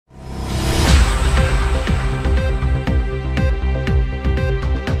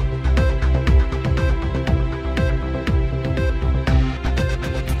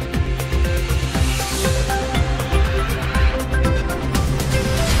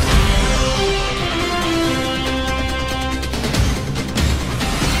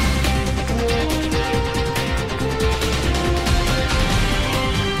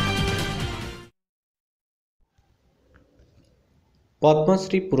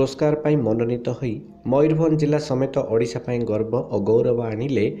पद्मश्री पुरस्कार पाई मनोनीत होई मयूरभंज जिला समेत ओडिशा पाई गर्व और गौरव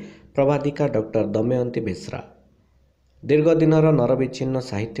आनिले प्रवादिका डॉक्टर दमयंती बेसरा। दीर्घ दिनर नरविच्छिन्न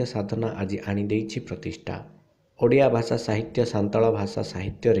साहित्य साधना आज आनीदेछि प्रतिष्ठा। ओडिया भाषा साहित्य सांताल भाषा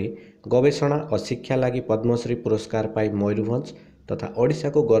साहित्य रे गवेषणा और शिक्षा लगी पद्मश्री पुरस्कार पाई मयूरभंज तथा ओडिशा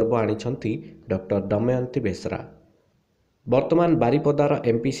को गर्व आनिछंती डॉक्टर दमयंती बेसरा। वर्तमान बारिपदार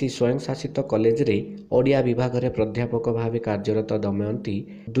एमपीसी स्वयंशासित कॉलेज रे ओडिया विभाग रे प्राध्यापक भाव कार्यरत दमयंती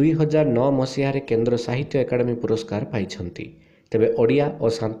 2009 मसीह केंद्र साहित्य एकाडेमी पुरस्कार पाइछंती। तेबे ओडिया और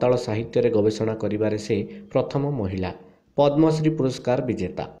सांताल साहित्य रे गवेषणा करिबारे से प्रथम महिला पद्मश्री पुरस्कार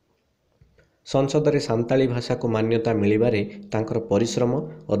विजेता। संसद रे सांताली भाषा को मान्यता मिलिबारे तांकर परिश्रम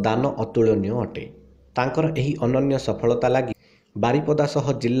और दान अतुलनीय अटे। तांकर एही अनन्य सफलता लागि बारिपदा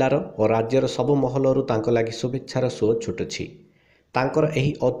सह जिल्लार और राज्यर सबु महलरू तांको लागि शुभेच्छार सुओ छुटुछि। तांकर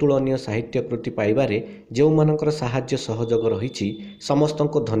एही अतुलनीय साहित्य कृति पाइबारे जेउमानंकर साहाय्य सहयोग रहिछि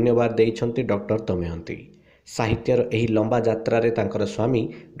समस्तंको धन्यवाद देइछंती डॉक्टर दमयंती। साहित्यर एही लंबा यात्रा रे तांकर स्वामी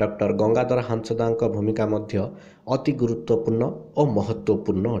डॉक्टर गंगाधर हांसदांक भूमिका मध्य अति गुरुत्वपूर्ण और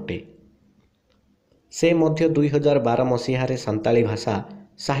महत्वपूर्ण अटे। से मध्य 2012 मसीह रे सांताली भाषा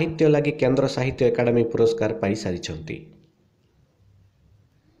साहित्य लागि केंद्र साहित्य एकाडेमी पुरस्कार पाई सारिछंती।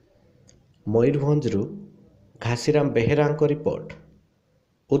 मयूरभंजरू घासीराम बेहेरांको रिपोर्ट,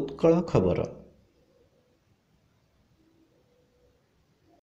 उत्कल खबर।